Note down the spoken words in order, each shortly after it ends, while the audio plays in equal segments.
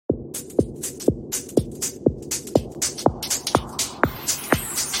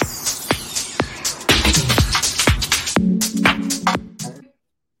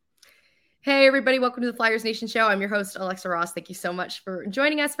Hey, everybody, welcome to the Flyers Nation Show. I'm your host, Alexa Ross. Thank you so much for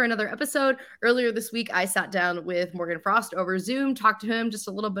joining us for another episode. Earlier this week, I sat down with Morgan Frost over Zoom, talked to him just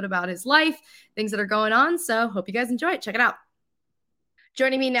a little bit about his life, things that are going on. So, hope you guys enjoy it. Check it out.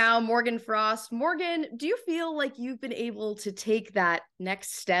 Joining me now, Morgan Frost. Morgan, do you feel like you've been able to take that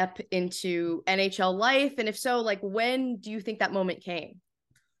next step into NHL life? And if so, like when do you think that moment came?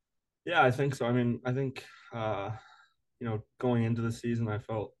 Yeah, I think so. I think going into the season, I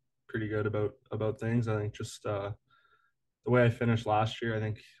felt pretty good about things. I think just the way I finished last year, I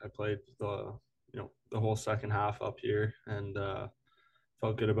think I played the whole second half up here and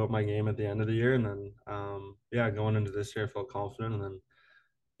felt good about my game at the end of the year. And then going into this year, I felt confident. And then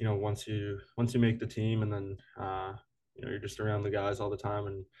once you make the team, and then you're just around the guys all the time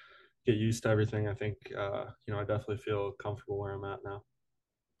and get used to everything. I think I definitely feel comfortable where I'm at now.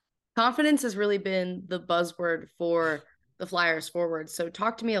 Confidence has really been the buzzword for the Flyers forward. So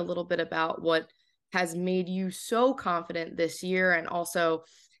talk to me a little bit about what has made you so confident this year, and also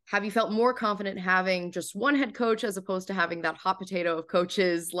have you felt more confident having just one head coach as opposed to having that hot potato of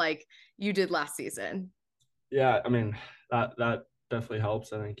coaches like you did last season? Yeah, I mean that definitely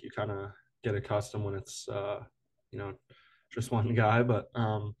helps. I think you kind of get accustomed when it's just one guy. But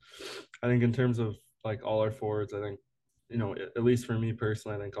I think in terms of like all our forwards, I think at least for me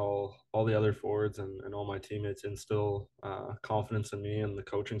personally, I think all the other forwards and all my teammates instill confidence in me, and the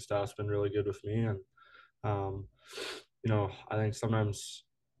coaching staff's been really good with me. And um, I think sometimes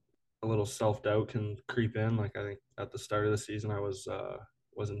a little self doubt can creep in. Like I think at the start of the season, I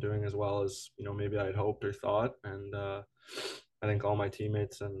wasn't doing as well as maybe I had hoped or thought, and I think all my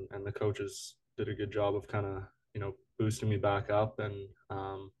teammates and the coaches did a good job of kind of boosting me back up. And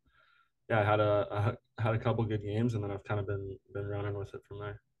I had a couple good games, and then I've kind of been running with it from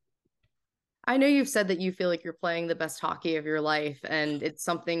there. I know you've said that you feel like you're playing the best hockey of your life, and it's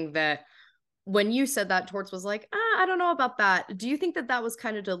something that when you said that, Torts was like, I don't know about that. Do you think that that was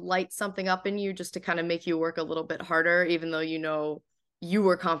kind of to light something up in you just to kind of make you work a little bit harder, even though you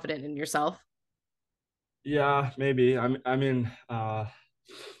were confident in yourself? Yeah, maybe. You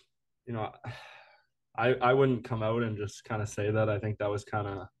know, I wouldn't come out and just kind of say that. I think that was kind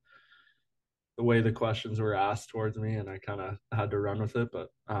of the way the questions were asked towards me, and I kind of had to run with it. But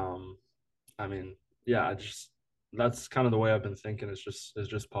I mean, yeah, I just that's kind of the way I've been thinking. It's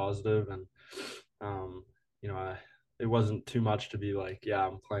just positive, and um, it wasn't too much to be like, yeah,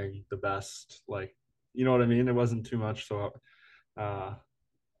 I'm playing the best, like, you know what I mean? It wasn't too much. So, uh,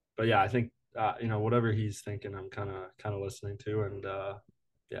 but yeah, I think whatever he's thinking, I'm kind of listening to, and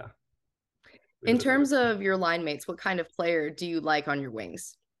yeah, leave In it at that. terms of your line mates, what kind of player do you like on your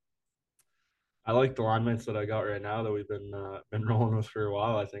wings? I like the line mates that I got right now that we've been rolling with for a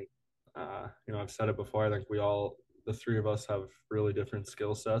while. I think I've said it before. I think the three of us have really different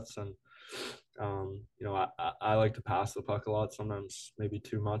skill sets, and I like to pass the puck a lot. Sometimes maybe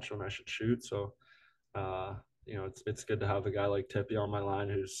too much when I should shoot. So it's good to have a guy like Tippy on my line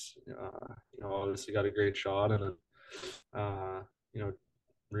who's obviously got a great shot, and you know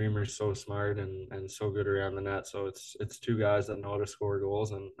Reamer's so smart and so good around the net. So it's two guys that know how to score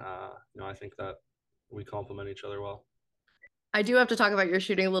goals, and I think that we complement each other well. I do have to talk about your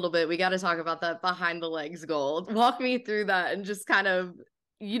shooting a little bit. We got to talk about that behind the legs goal. Walk me through that and just kind of,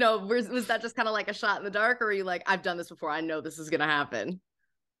 was that just kind of like a shot in the dark, or were you like, I've done this before, I know this is gonna happen?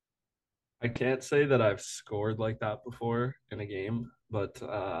 I can't say that I've scored like that before in a game, but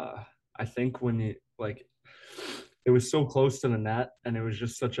I think when you like, it was so close to the net, and it was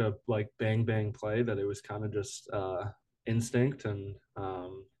just such a like bang bang play that it was kind of just instinct. And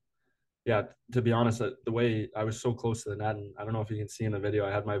yeah, to be honest, the way I was so close to the net, and I don't know if you can see in the video,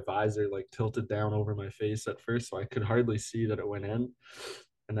 I had my visor like tilted down over my face at first, so I could hardly see that it went in.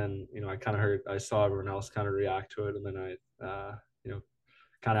 And then I saw everyone else kind of react to it, and then you know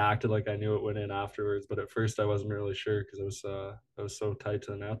kind of acted like I knew it went in afterwards. But at first, I wasn't really sure because I was so tight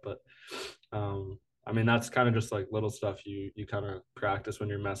to the net. But that's kind of just like little stuff you kind of practice when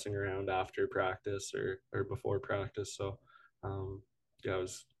you're messing around after practice or before practice. So yeah, it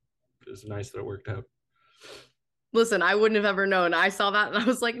was nice that it worked out. Listen, I wouldn't have ever known. I saw that and I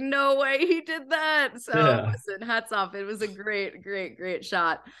was like, no way he did that. So Yeah, listen, hats off. It was a great, great, great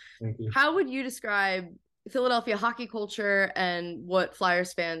shot. thank you. How would you describe Philadelphia hockey culture and what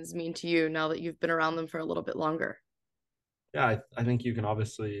Flyers fans mean to you now that you've been around them for a little bit longer? Yeah, I think you can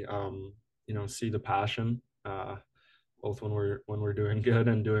obviously see the passion both when we're doing good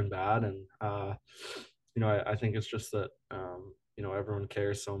and doing bad. And I think it's just that everyone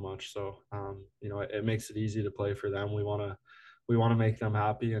cares so much. So it makes it easy to play for them. We want to make them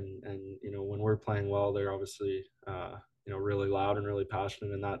happy, and when we're playing well, they're obviously really loud and really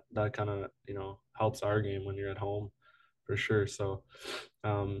passionate, and that kind of helps our game when you're at home for sure. So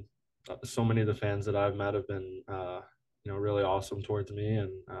so many of the fans that I've met have been really awesome towards me,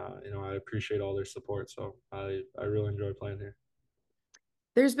 and I appreciate all their support. So I really enjoy playing here.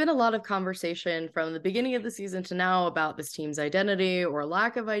 There's been a lot of conversation from the beginning of the season to now about this team's identity or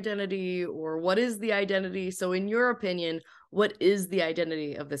lack of identity, or what is the identity. So in your opinion, what is the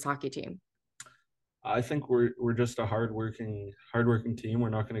identity of this hockey team? I think we're just a hardworking team. We're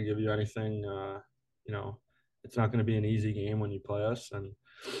not going to give you anything. It's not going to be an easy game when you play us, and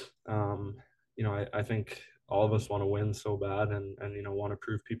I think all of us want to win so bad, and want to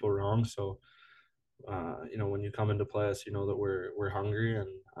prove people wrong. So when you come into play us, you know that we're hungry, and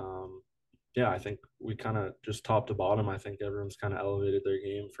I think we kind of just top to bottom. I think everyone's kind of elevated their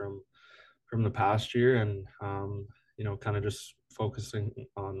game from the past year, and kind of just focusing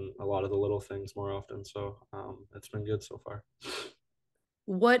on a lot of the little things more often. So it's been good so far.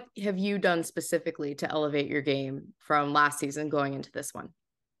 What have you done specifically to elevate your game from last season going into this one?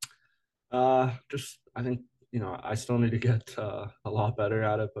 I think, I still need to get a lot better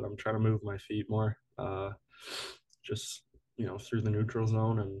at it, but I'm trying to move my feet more, just, through the neutral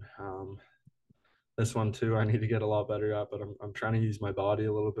zone. And this one too, I need to get a lot better at, but I'm trying to use my body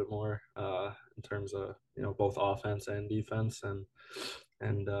a little bit more in terms of, both offense and defense.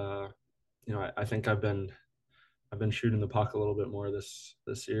 And I think I've been shooting the puck a little bit more this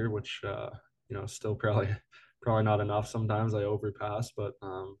year, which, still probably not enough. Sometimes I overpass, but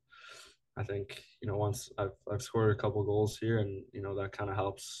I think, once I've scored a couple goals here, and, that kind of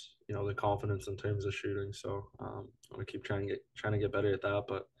helps, the confidence in terms of shooting. So I'm going to keep trying to get better at that.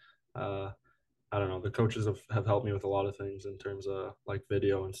 But I don't know, the coaches have helped me with a lot of things in terms of like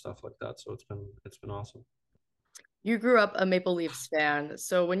video and stuff like that. So it's been awesome. You grew up a Maple Leafs fan.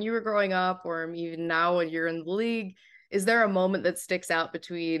 So when you were growing up, or even now when you're in the league, is there a moment that sticks out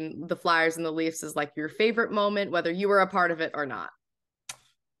between the Flyers and the Leafs as like your favorite moment, whether you were a part of it or not?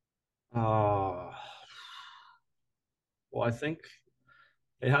 Well, I think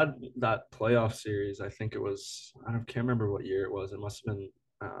they had that playoff series. I think it was, I can't remember what year it was. It must have been,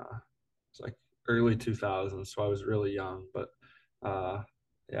 it's like early 2000s. So I was really young, but I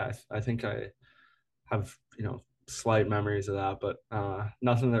think I have, slight memories of that, but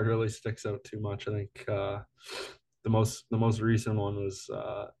nothing that really sticks out too much. I think the most recent one was,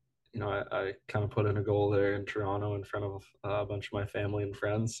 I kind of put in a goal there in Toronto in front of a bunch of my family and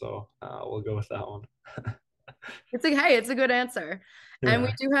friends. So we'll go with that one. It's like, hey, it's a good answer. Yeah. And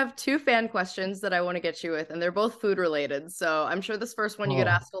we do have two fan questions that I want to get you with, and they're both food related. So I'm sure this first one you get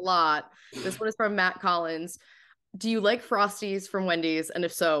asked a lot. This one is from Matt Collins. Do you like Frosties from Wendy's? And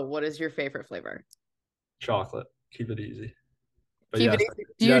if so, what is your favorite flavor? Chocolate. Keep it easy. But Keep yes, it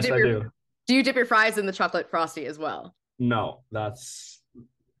easy. I do. Do you dip your fries in the chocolate Frosty as well? No,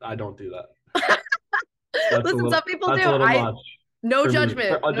 I don't do that. Listen, some people do. That's a little much. No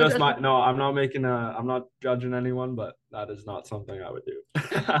judgment. I'm not judging anyone, but that is not something I would do.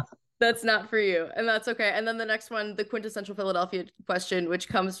 That's not for you, and that's okay. And then the next one, the quintessential Philadelphia question, which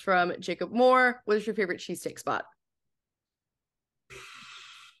comes from Jacob Moore. What is your favorite cheesesteak spot?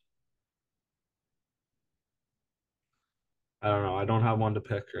 I don't know. I don't have one to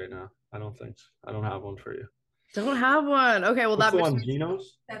pick right now. I don't think so. I don't have one for you. Don't have one. Okay, well, what's the one?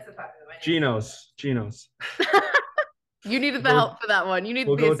 Geno's? That's the popular one. Geno's. You needed the help for that one. You need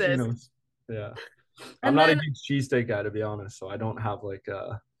the assist. Yeah. I'm not a huge cheesesteak guy, to be honest. So I don't have like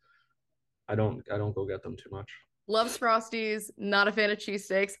I don't go get them too much. Loves Frosties, not a fan of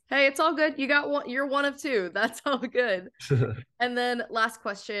cheesesteaks. Hey, it's all good. You got one, you're one of two. That's all good. And then last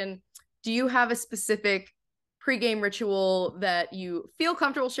question. Do you have a specific pregame ritual that you feel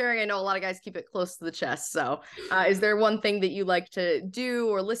comfortable sharing? I know a lot of guys keep it close to the chest. So is there one thing that you like to do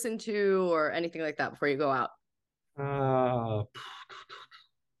or listen to or anything like that before you go out? Let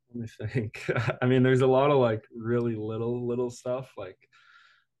me think. I mean, there's a lot of like really little stuff. Like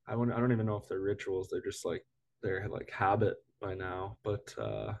I don't even know if they're rituals. They're just like they're like habit by now. But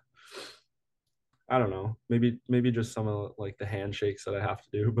I don't know. Maybe just some of like the handshakes that I have to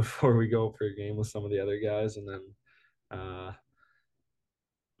do before we go for a game with some of the other guys, and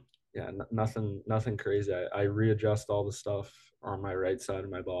then nothing crazy. I readjust all the stuff on my right side of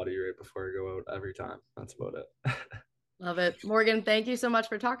my body right before I go out every time. That's about it. Love it. Morgan, thank you so much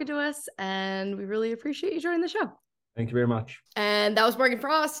for talking to us, and we really appreciate you joining the show. Thank you very much. And that was Morgan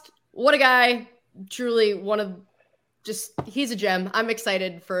Frost. What a guy. Truly he's a gem. I'm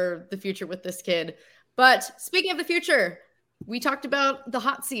excited for the future with this kid. But speaking of the future, we talked about the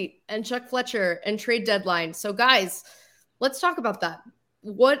hot seat and Chuck Fletcher and trade deadline. So guys, let's talk about that.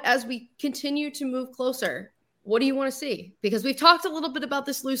 As we continue to move closer, what do you want to see? Because we've talked a little bit about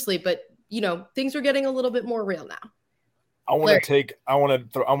this loosely, but things are getting a little bit more real now. I want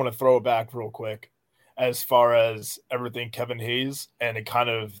to throw it back real quick as far as everything Kevin Hayes and kind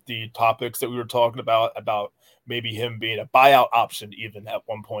of the topics that we were talking about maybe him being a buyout option even at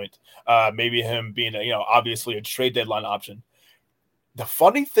one point, maybe him being obviously a trade deadline option. The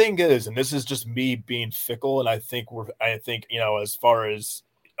funny thing is, and this is just me being fickle, and I think as far as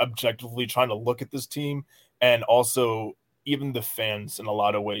objectively trying to look at this team and also even the fans in a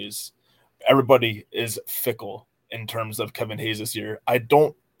lot of ways, everybody is fickle in terms of Kevin Hayes this year. I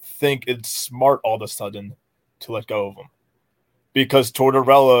don't think it's smart all of a sudden to let go of him because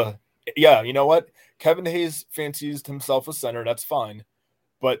Tortorella, you know what? Kevin Hayes fancies himself a center. That's fine.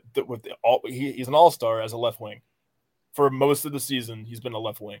 But he's an all-star as a left wing. For most of the season, he's been a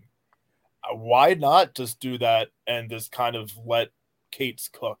left wing. Why not just do that and just kind of let Cates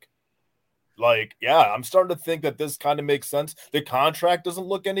cook? I'm starting to think that this kind of makes sense. The contract doesn't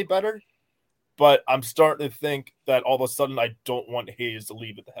look any better, but I'm starting to think that all of a sudden I don't want Hayes to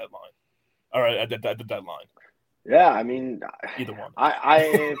leave at the headline. All right, at the deadline. Yeah, I mean, either one.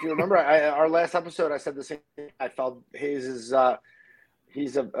 If you remember, our last episode, I said the same thing. I felt Hayes is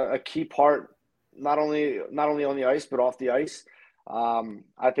he's a key part, not only on the ice but off the ice.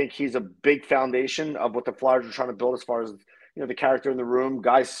 I think he's a big foundation of what the Flyers are trying to build as far as the character in the room.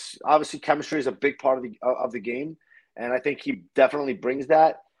 Guys, obviously, chemistry is a big part of the game, and I think he definitely brings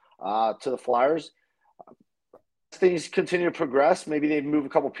that to the Flyers. As things continue to progress, maybe they move a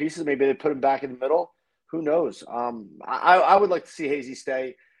couple pieces, maybe they put him back in the middle. Who knows? I would like to see Hazy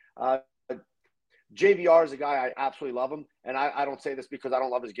stay. JVR is a guy I absolutely love him, and I don't say this because I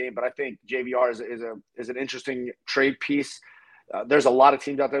don't love his game, but I think JVR is an interesting trade piece. There's a lot of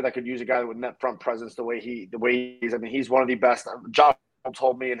teams out there that could use a guy with net front presence the way he is. I mean, he's one of the best. John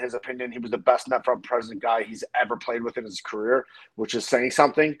told me, in his opinion, he was the best net front present guy he's ever played with in his career, which is saying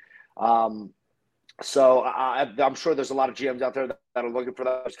something. So I'm sure there's a lot of GMs out there that are looking for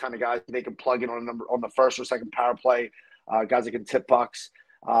those kind of guys they can plug in on the first or second power play, guys that can tip pucks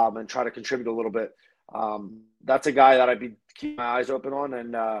and try to contribute a little bit. That's a guy that I'd be keeping my eyes open on,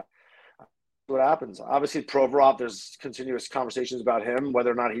 and what happens. Obviously, Provorov, there's continuous conversations about him,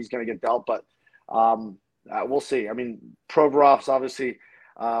 whether or not he's going to get dealt, but we'll see. I mean, Provorov's obviously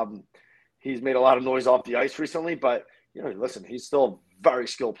he's made a lot of noise off the ice recently, but listen, he's still a very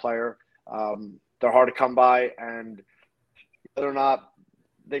skilled player. They're hard to come by, and whether or not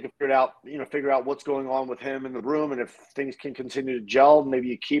they can figure out what's going on with him in the room, and if things can continue to gel, maybe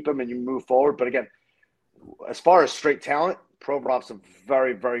you keep him and you move forward. But again, as far as straight talent, Provorov's a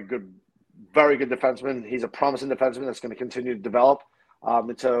very, very good defenseman. He's a promising defenseman that's going to continue to develop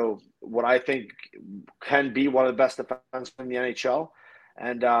into what I think can be one of the best defensemen in the NHL.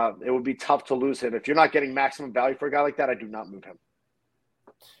 And it would be tough to lose him. If you're not getting maximum value for a guy like that, I do not move him.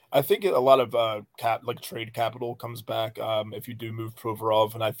 I think a lot of trade capital comes back if you do move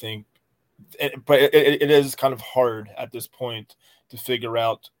Provorov, and I think it is kind of hard at this point to figure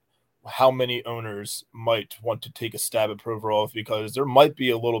out how many owners might want to take a stab at Provorov, because there might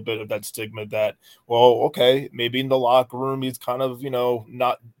be a little bit of that stigma that, well, okay, maybe in the locker room he's kind of,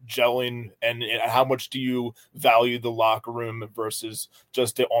 not gelling, and how much do you value the locker room versus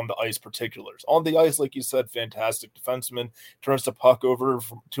just on the ice particulars. On the ice, like you said, fantastic defenseman, turns the puck over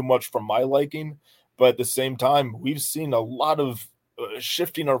too much for my liking, but at the same time, we've seen a lot of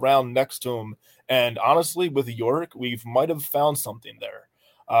shifting around next to him, and honestly, with York, we might have found something there.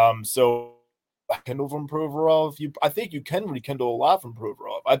 So rekindle from Provorov, I think you can rekindle a lot from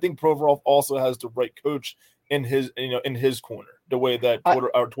Provorov. I think Provorov also has the right coach in his corner, the way that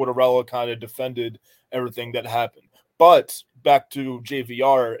Tortorella kind of defended everything that happened. But back to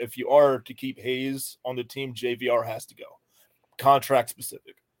JVR, if you are to keep Hayes on the team, JVR has to go. Contract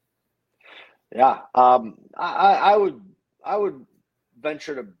specific. Yeah. I would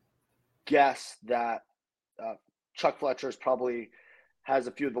venture to guess that Chuck Fletcher is probably has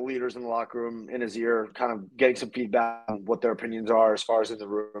a few of the leaders in the locker room in his ear, kind of getting some feedback on what their opinions are as far as in the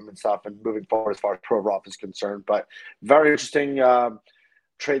room and stuff, and moving forward as far as Provorov is concerned. But very interesting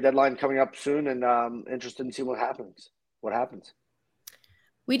trade deadline coming up soon, and interested in seeing what happens.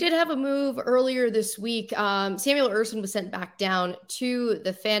 We did have a move earlier this week. Samuel Ersson was sent back down to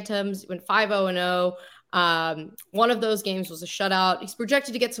the Phantoms, went 5-0-0. One of those games was a shutout. He's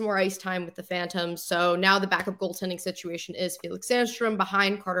projected to get some more ice time with the Phantoms. So now the backup goaltending situation is Felix Sandstrom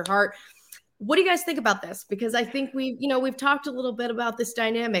behind Carter Hart. What do you guys think about this? Because I think we've talked a little bit about this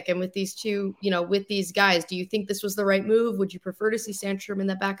dynamic, and with these two, with these guys, do you think this was the right move? Would you prefer to see Sandstrom in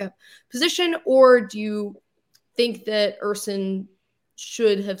that backup position, or do you think that Ersson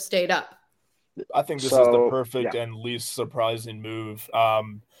should have stayed up? I think this is the perfect and least surprising move.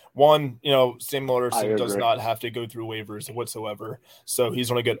 One, Samuel Ersson does not have to go through waivers whatsoever. So he's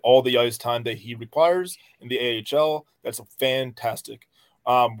going to get all the ice time that he requires in the AHL. That's fantastic.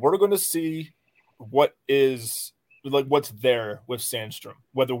 We're going to see what's there with Sandstrom,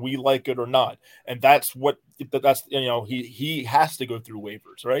 whether we like it or not. And he has to go through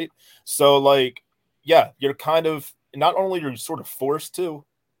waivers, right? So you're kind of, not only you're sort of forced to,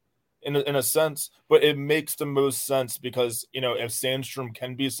 in a sense, but it makes the most sense because, if Sandstrom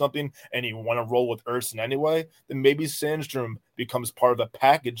can be something and you want to roll with Ersson anyway, then maybe Sandstrom becomes part of a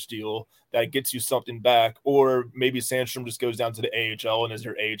package deal that gets you something back, or maybe Sandstrom just goes down to the AHL and is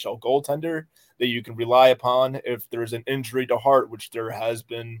your AHL goaltender that you can rely upon if there's an injury to Hart, which there has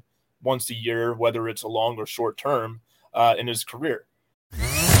been once a year, whether it's a long or short term in his career.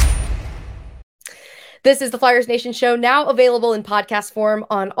 This is the Flyers Nation show, now available in podcast form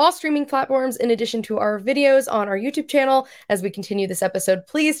on all streaming platforms, in addition to our videos on our YouTube channel. As we continue this episode,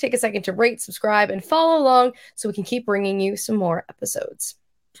 please take a second to rate, subscribe, and follow along so we can keep bringing you some more episodes.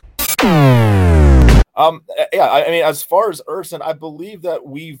 As far as Ersson, I believe that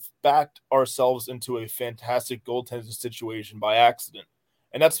we've backed ourselves into a fantastic goaltending situation by accident.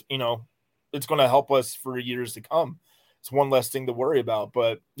 And that's, it's going to help us for years to come. It's one less thing to worry about.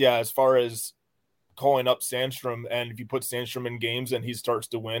 But yeah, as far as calling up Sandstrom, and if you put Sandstrom in games and he starts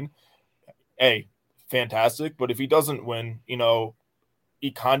to win, fantastic. But if he doesn't win, you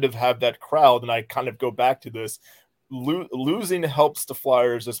kind of have that crowd. And I kind of go back to this. Losing helps the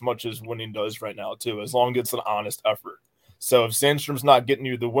Flyers as much as winning does right now, too, as long as it's an honest effort. So if Sandstrom's not getting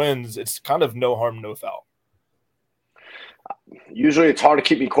you the wins, it's kind of no harm, no foul. Usually it's hard to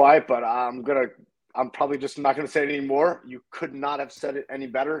keep me quiet, but I'm probably just not going to say it anymore. You could not have said it any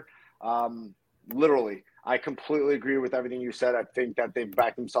better. Literally, I completely agree with everything you said. I think that they've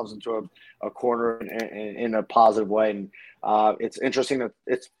backed themselves into a corner in a positive way. And it's interesting that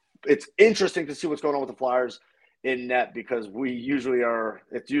it's interesting to see what's going on with the Flyers in net, because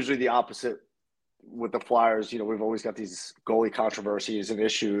it's usually the opposite with the Flyers. We've always got these goalie controversies and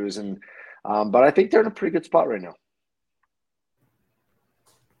issues, but I think they're in a pretty good spot right now.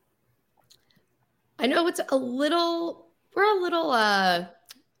 I know we're a little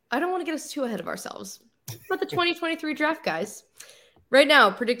I don't want to get us too ahead of ourselves, but the 2023 draft, guys, right now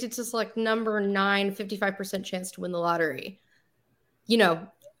predicted to select number 9, 55% chance to win the lottery.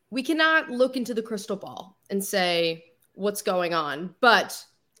 We cannot look into the crystal ball and say what's going on, but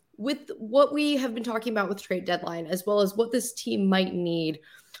with what we have been talking about with trade deadline, as well as what this team might need,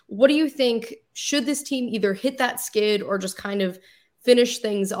 what do you think? Should this team either hit that skid or just kind of finish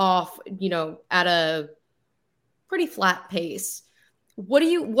things off, at a pretty flat pace? What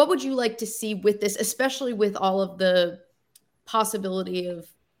would you like to see with this, especially with all of the possibility of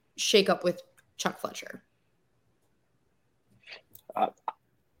shakeup with Chuck Fletcher?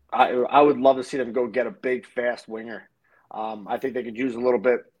 I would love to see them go get a big, fast winger. I think they could use a little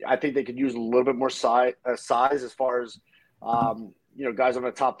bit. I think they could use a little bit more size as far as guys on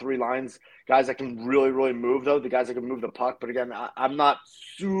the top three lines, guys that can really, really move, though, the guys that can move the puck. But again, I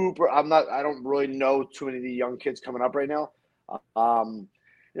don't really know too many of the young kids coming up right now.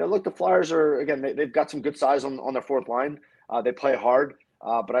 Look, the Flyers are, again, they've got some good size on their fourth line. They play hard,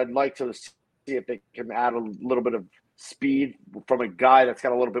 but I'd like to see if they can add a little bit of speed from a guy that's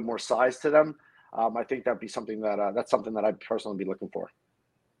got a little bit more size to them. I think that'd be something that's something that I'd personally be looking for.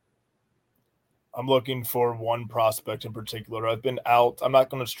 I'm looking for one prospect in particular. I've been out. I'm not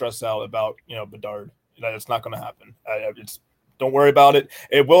going to stress out about, Bedard. It's not going to happen. Don't worry about it.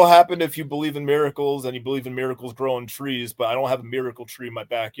 It will happen if you believe in miracles and you believe in miracles growing trees, but I don't have a miracle tree in my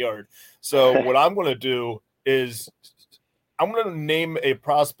backyard. So what I'm going to do is I'm going to name a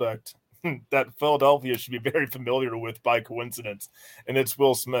prospect that Philadelphia should be very familiar with by coincidence, and it's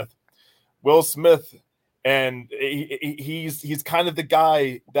Will Smith. Will Smith, and he's kind of the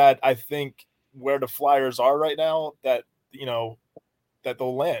guy that I think where the Flyers are right now, that that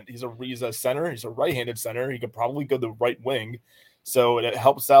they'll land. He's a center. He's a right-handed center. He could probably go the right wing, so it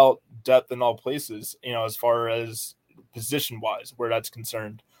helps out depth in all places. As far as position-wise, where that's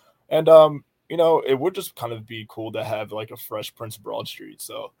concerned, and it would just kind of be cool to have like a fresh Prince Broadstreet.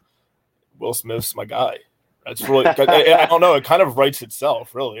 So Will Smith's my guy. That's really, I don't know. It kind of writes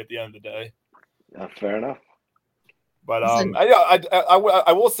itself, really, at the end of the day. Yeah, fair enough. But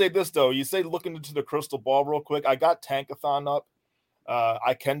I will say this, though. You say looking into the crystal ball real quick. I got Tankathon up.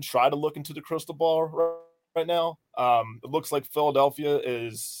 I can try to look into the crystal ball right now. It looks like Philadelphia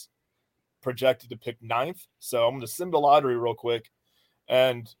is projected to pick 9th. So I'm going to sim the lottery real quick.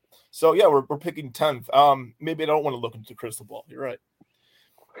 And so, yeah, we're picking 10th. Maybe I don't want to look into the crystal ball. You're right.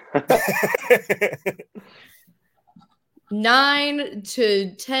 9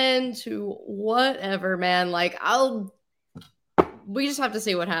 to 10 to whatever, man. Like we just have to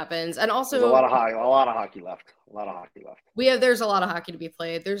see what happens. And also there's a lot of hockey left. There's a lot of hockey to be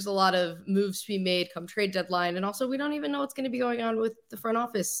played. There's a lot of moves to be made come trade deadline. And also we don't even know what's going to be going on with the front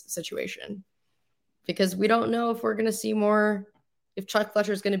office situation, because we don't know if we're going to see more, if Chuck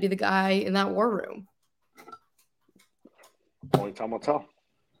Fletcher is going to be the guy in that war room. Only time will tell.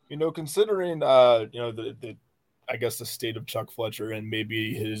 Considering the I guess the state of Chuck Fletcher and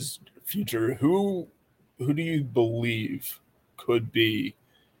maybe his future, who do you believe could be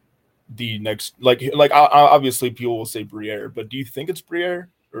the next, obviously people will say Briere, but do you think it's Briere,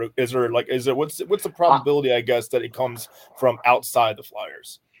 or what's the probability, I guess, that it comes from outside the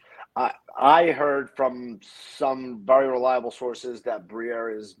Flyers? I heard from some very reliable sources that Briere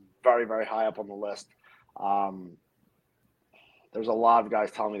is very, very high up on the list. There's a lot of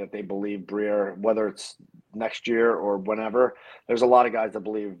guys telling me that they believe Briere, whether it's next year or whenever. There's a lot of guys that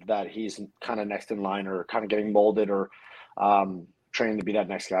believe that he's kind of next in line, or kind of getting molded, or training to be that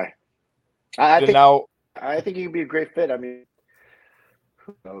next guy. I think he could be a great fit. I mean,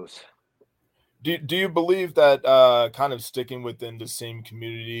 who knows? Do you believe that kind of sticking within the same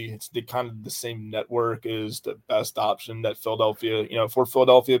community, it's the kind of the same network, is the best option that Philadelphia, for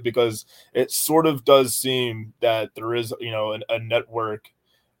Philadelphia, because it sort of does seem that there is, a network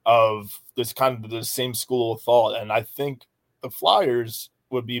of this kind of the same school of thought, and I think the Flyers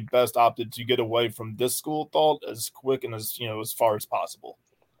would be best opted to get away from this school of thought as quick and as far as possible.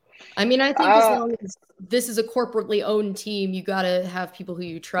 I mean, I think as long as this is a corporately owned team, you got to have people who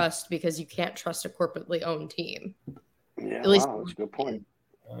you trust, because you can't trust a corporately owned team. Yeah, at least that's a good point.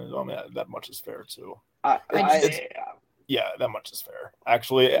 That much is fair too. Yeah, that much is fair.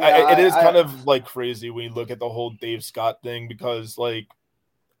 Actually, it is kind of like crazy when you look at the whole Dave Scott thing, because I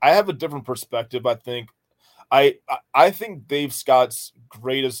have a different perspective. I think Dave Scott's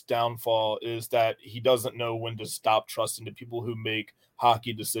greatest downfall is that he doesn't know when to stop trusting the people who make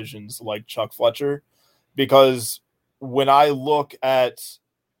hockey decisions like Chuck Fletcher. Because when I look at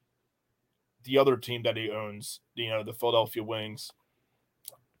the other team that he owns, the Philadelphia Wings,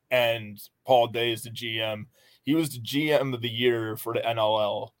 and Paul Day is the GM, he was the GM of the year for the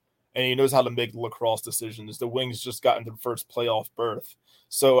NLL, and he knows how to make lacrosse decisions. The Wings just got into the first playoff berth.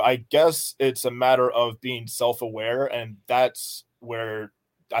 So I guess it's a matter of being self-aware, and that's where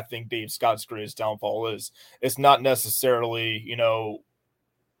I think Dave Scott's greatest downfall is. It's not necessarily,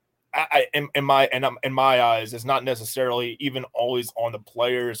 in my eyes, it's not necessarily even always on the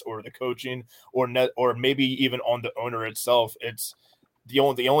players or the coaching or maybe even on the owner itself. It's the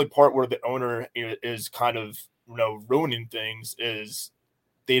only part where the owner is kind of ruining things is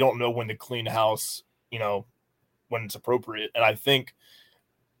they don't know when to clean house, when it's appropriate. And I think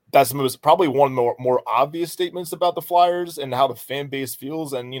that's probably one of the more obvious statements about the Flyers and how the fan base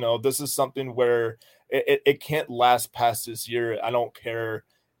feels. And this is something where it can't last past this year. I don't care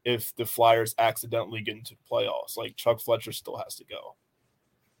if the Flyers accidentally get into the playoffs. Chuck Fletcher still has to go.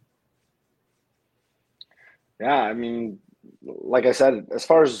 Yeah, I mean, like I said, as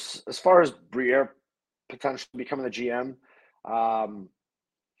far as Briere potentially becoming the GM,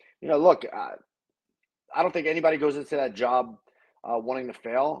 look, I don't think anybody goes into that job wanting to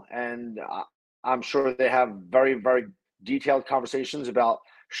fail, and I'm sure they have very, very detailed conversations about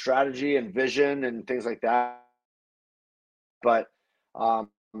strategy and vision and things like that. But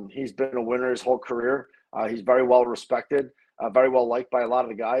he's been a winner his whole career. He's very well respected, very well liked by a lot of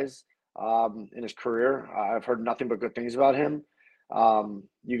the guys in his career. I've heard nothing but good things about him.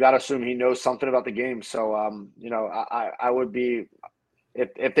 You got to assume he knows something about the game. So, I would be,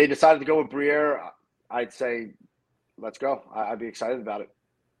 if they decided to go with Briere, I'd say, let's go. I'd be excited about it.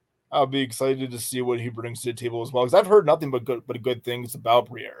 I'll be excited to see what he brings to the table as well, because I've heard nothing but good things about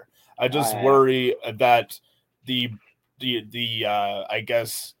Briere. I just worry that the I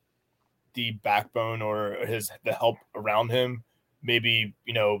guess the backbone or the help around him maybe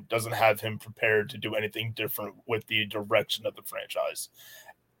doesn't have him prepared to do anything different with the direction of the franchise,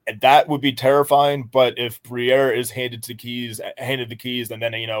 and that would be terrifying. But if Briere is handed the keys, and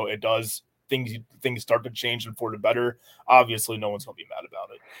then it does things start to change and for the better, obviously no one's gonna be mad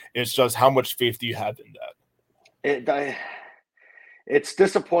about it. It's just how much faith do you have in that? It's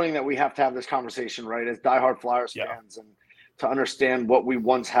disappointing that we have to have this conversation, right, as diehard Flyers fans, and to understand what we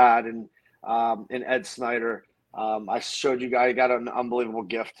once had in Ed Snyder. I showed you guys, got an unbelievable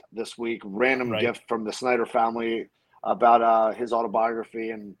gift this week, gift from the Snyder family about his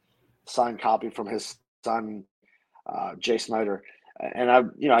autobiography and signed copy from his son, Jay Snyder. And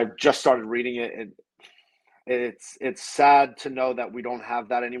I just started reading it. it's sad to know that we don't have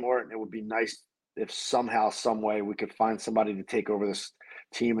that anymore. And it would be nice if somehow, some way, we could find somebody to take over this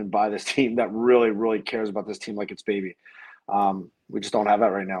team and buy this team that really, really cares about this team like it's baby. We just don't have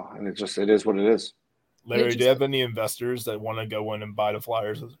that right now, and it is what it is. Larry, do you have any investors that want to go in and buy the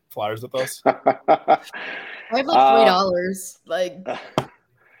Flyers with us? I have like $3. Like,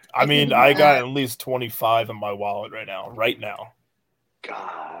 I mean, I got at least 25 in my wallet right now.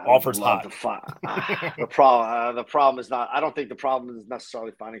 God, offer's hot. The problem is not. I don't think the problem is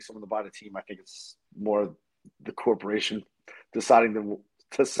necessarily finding someone to buy the team. I think it's more the corporation deciding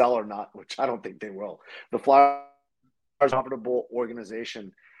to sell or not, which I don't think they will. The Flyers are a profitable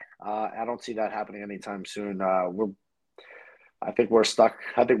organization. I don't see that happening anytime soon. I think we're stuck.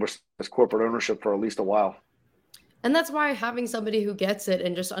 I think we're stuck as corporate ownership for at least a while. And that's why having somebody who gets it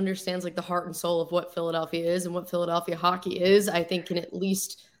and just understands like the heart and soul of what Philadelphia is and what Philadelphia hockey is, I think can at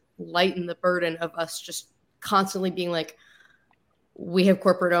least lighten the burden of us just constantly being like, we have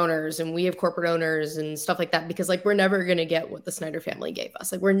corporate owners and stuff like that, because like we're never going to get what the Snyder family gave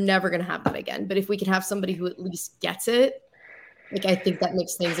us. Like we're never going to have that again. But if we can have somebody who at least gets it, like I think that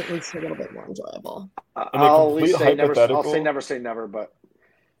makes things at least a little bit more enjoyable. I'll say never say never, but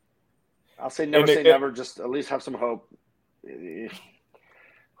I'll say never. Just at least have some hope.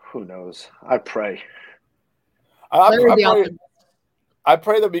 Who knows? I pray. I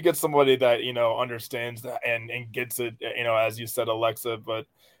pray that we get somebody that, understands that and gets it, as you said, Alexa, but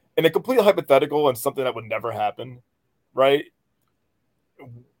in a completely hypothetical and something that would never happen, right?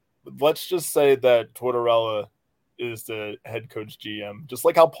 Let's just say that Tortorella is the head coach GM, just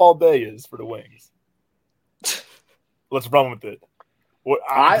like how Paul Bay is for the Wings. Let's run with it.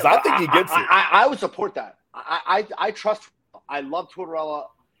 I think he gets it. I would support that. I trust. I love Tortorella.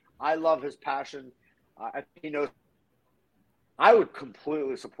 I love his passion. I think he knows. I would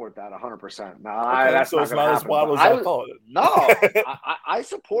completely support that 100%. Now, that's not as wild as I thought. No, I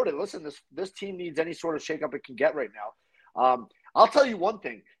support it. Listen, this team needs any sort of shakeup it can get right now. I'll tell you one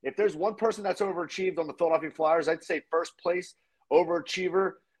thing. If there's one person that's overachieved on the Philadelphia Flyers, I'd say first place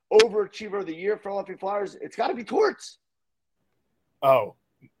overachiever of the year, Philadelphia Flyers. It's got to be Torts. Oh,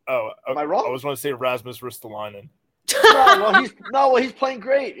 am I wrong? I was going to say Rasmus Ristolainen. He's playing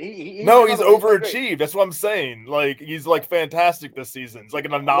great. He's overachieved. That's what I'm saying. Like he's like fantastic this season. It's like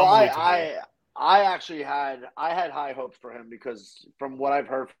an anomaly. I actually had high hopes for him because from what I've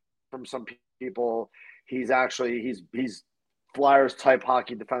heard from some people, he's Flyers type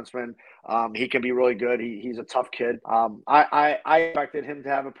hockey defenseman. He can be really good. He's a tough kid. I expected him to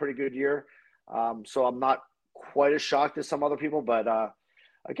have a pretty good year. So I'm not quite as shocked as some other people, but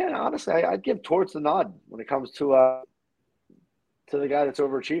again, honestly, I'd give Torts the nod when it comes to the guy that's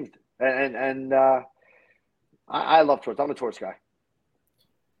overachieved. And I love Torts. I'm a Torts guy.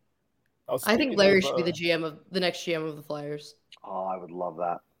 I think Larry should be the next GM of the Flyers. Oh, I would love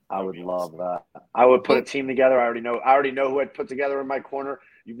that. I would love that. I would put a team together. I already know who I'd put together in my corner.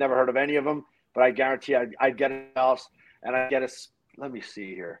 You've never heard of any of them, but I guarantee I'd get it else, and I'd get us. Let me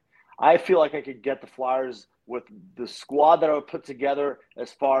see here. I feel like I could get the Flyers with the squad that I would put together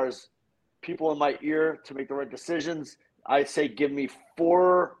as far as people in my ear to make the right decisions. I say give me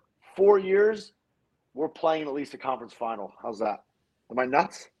 4 years. We're playing at least a conference final. How's that? Am I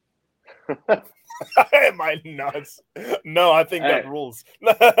nuts? Am I nuts? No, I think that rules.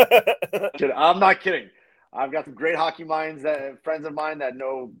 I'm not kidding. I've got some great hockey minds, friends of mine that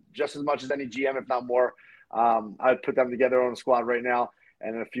know just as much as any GM, if not more. I'd put them together on a squad right now,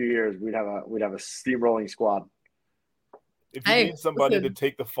 and in a few years, we'd have a steamrolling squad. If you need somebody to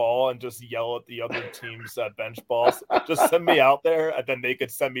take the fall and just yell at the other team's bench boss, just send me out there, and then they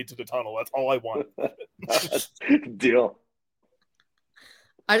could send me to the tunnel. That's all I want. Deal.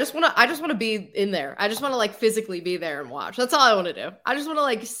 I just want to be in there. I just want to like physically be there and watch. That's all I want to do. I just want to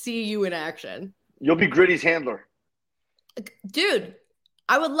like see you in action. You'll be Gritty's handler. Dude,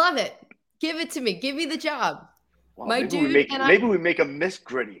 I would love it. Give it to me. Give me the job. Well, maybe we make a Miss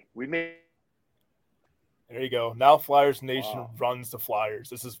Gritty. There you go. Now Flyers Nation runs the Flyers.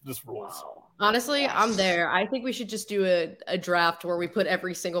 This rules. Wow. Honestly, yes. I'm there. I think we should just do a draft where we put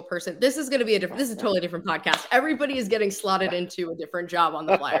every single person. This is a totally different podcast. Everybody is getting slotted into a different job on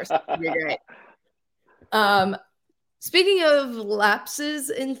the Flyers. It'll be great. Speaking of lapses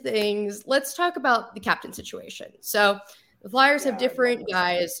in things, let's talk about the captain situation. So the Flyers have different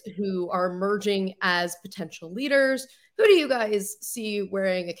guys who are emerging as potential leaders. Who do you guys see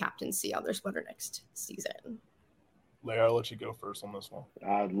wearing a captaincy on their sweater next season? Larry, I'll let you go first on this one.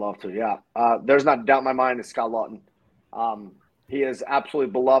 I'd love to, yeah. There's not a doubt in my mind it's Scott Laughton. He is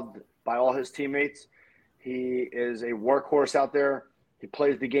absolutely beloved by all his teammates. He is a workhorse out there. He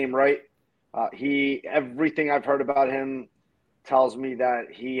plays the game right. Everything I've heard about him tells me that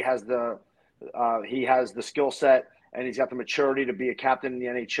he has the skill set and he's got the maturity to be a captain in the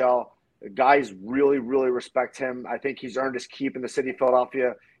NHL. The guys really, really respect him. I think he's earned his keep in the city of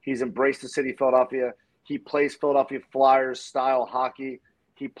Philadelphia. He's embraced the city of Philadelphia. He plays Philadelphia Flyers style hockey.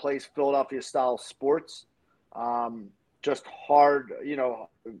 He plays Philadelphia style sports. Just hard,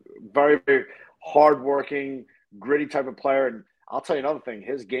 very, very hardworking, gritty type of player. And I'll tell you another thing.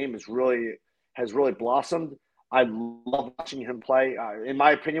 His game has really blossomed. I love watching him play. In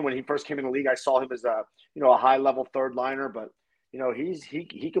my opinion, when he first came in the league, I saw him as a high level third liner, but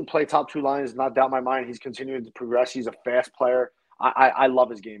he can play top two lines, not doubt in my mind. He's continuing to progress. He's a fast player. I love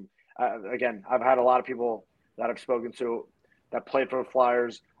his game. Again, I've had a lot of people that I've spoken to that played for the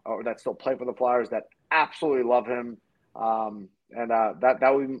Flyers or that still play for the Flyers that absolutely love him. That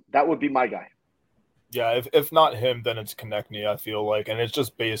would be my guy. Yeah, if not him, then it's Konechny, I feel like. And it's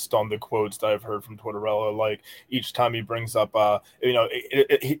just based on the quotes that I've heard from Tortorella. Like, each time he brings up,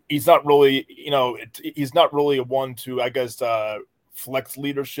 he's not really, he's not really a one to, I guess, flex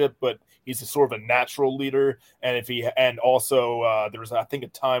leadership, but he's a sort of a natural leader. And also there was, I think, a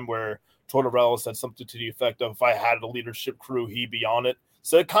time where Tortorella said something to the effect of, if I had a leadership crew, he'd be on it.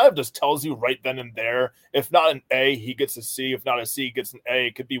 So it kind of just tells you right then and there, if not an A, he gets a C. If not a C, he gets an A.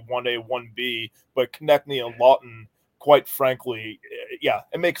 It could be 1A, 1B. But Konechny and Laughton, quite frankly, yeah,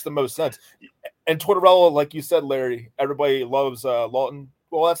 it makes the most sense. And Tortorella, like you said, Larry, everybody loves Laughton.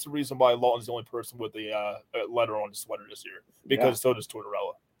 Well, that's the reason why Laughton's the only person with the letter on his sweater this year, because so does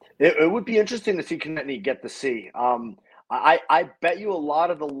Tortorella. It would be interesting to see Konechny get the C. I bet you a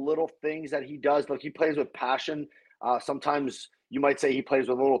lot of the little things that he does, like he plays with passion. Sometimes you might say he plays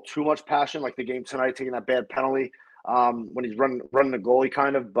with a little too much passion, like the game tonight, taking that bad penalty when he's running the goalie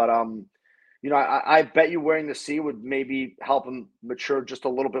kind of. But, I bet you wearing the C would maybe help him mature just a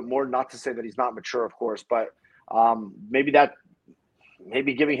little bit more. Not to say that he's not mature, of course, but maybe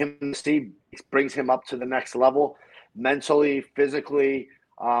giving him the C brings him up to the next level mentally, physically,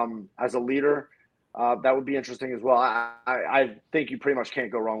 as a leader. That would be interesting as well. I think you pretty much can't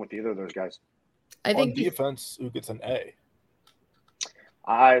go wrong with either of those guys. I think on defense, who gets an A?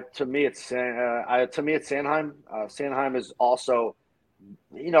 To me, it's Sanheim. Sanheim is also,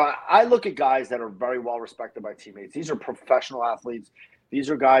 I look at guys that are very well respected by teammates. These are professional athletes. These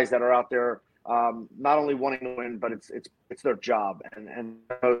are guys that are out there not only wanting to win, but it's their job, and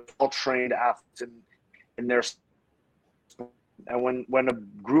all trained athletes in their. And when a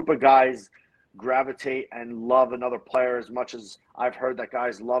group of guys gravitate and love another player as much as I've heard that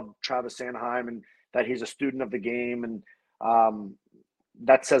guys love Travis Sanheim and that he's a student of the game, and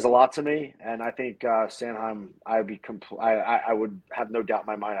that says a lot to me. And I think Sanheim, I would have no doubt in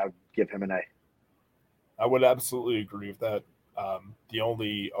my mind I would give him an A. I would absolutely agree with that. The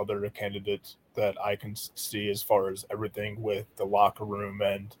only other candidate that I can see as far as everything with the locker room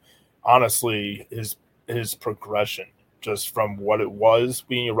and honestly his progression, just from what it was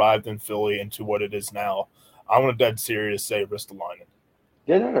when he arrived in Philly into what it is now, I'm going to dead serious say Ristolainen.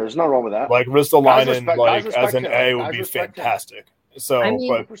 Yeah, no, there's nothing wrong with that. Like Ristolainen, as an A would be fantastic. So,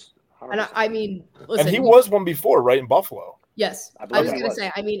 listen, and he was one before, right, in Buffalo. Yes, I was going to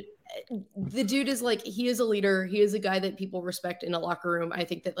say. The dude is he is a leader. He is a guy that people respect in a locker room. I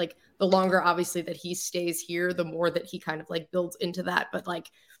think that the longer, obviously, that he stays here, the more that he kind of builds into that. But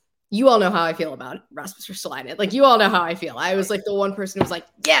you all know how I feel about Rasmus Ristolainen. You all know how I feel. I was the one person who was like,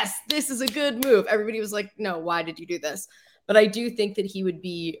 yes, this is a good move. Everybody was like, no, why did you do this? But I do think that he would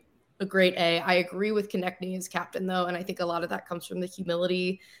be a great A. I agree with Konechny as captain, though, and I think a lot of that comes from the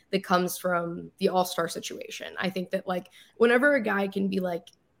humility that comes from the all-star situation. I think that, whenever a guy can be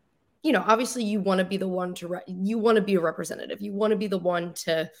obviously you want to be the one you want to be a representative. You want to be the one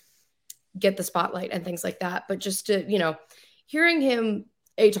to get the spotlight and things like that. But just to, hearing him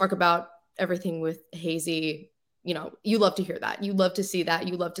talk about everything with Hazy, you love to hear that. You love to see that.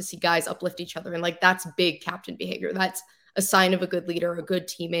 You love to see guys uplift each other. And that's big captain behavior. That's a sign of a good leader, a good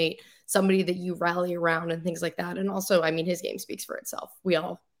teammate, somebody that you rally around and things like that. And also, his game speaks for itself. We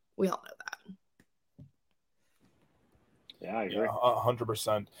all know that. Yeah, I agree.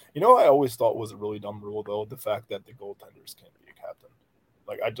 100%. I always thought was a really dumb rule, though, the fact that the goaltenders can't be a captain.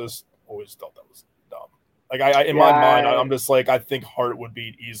 I just always thought that was dumb. In my mind, I'm just I think Hart would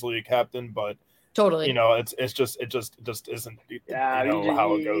be easily a captain, but totally, it just isn't.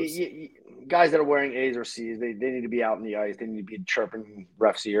 How it goes. Guys that are wearing A's or C's, they need to be out in the ice. They need to be chirping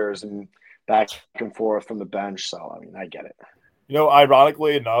refs' ears and back and forth from the bench. So I get it.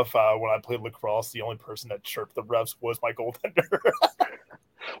 Ironically enough, when I played lacrosse, the only person that chirped the refs was my goaltender.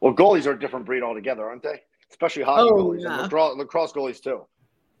 Well, goalies are a different breed altogether, aren't they? Especially hockey goalies. Yeah. And lacrosse goalies too.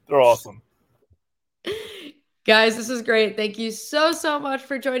 They're awesome. Guys, this is great. Thank you so much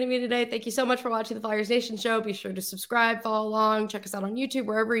for joining me today. Thank you so much for watching the Flyers Nation show. Be sure to subscribe, follow along, check us out on YouTube,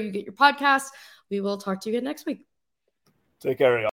 wherever you get your podcasts. We will talk to you again next week. Take care, y'all.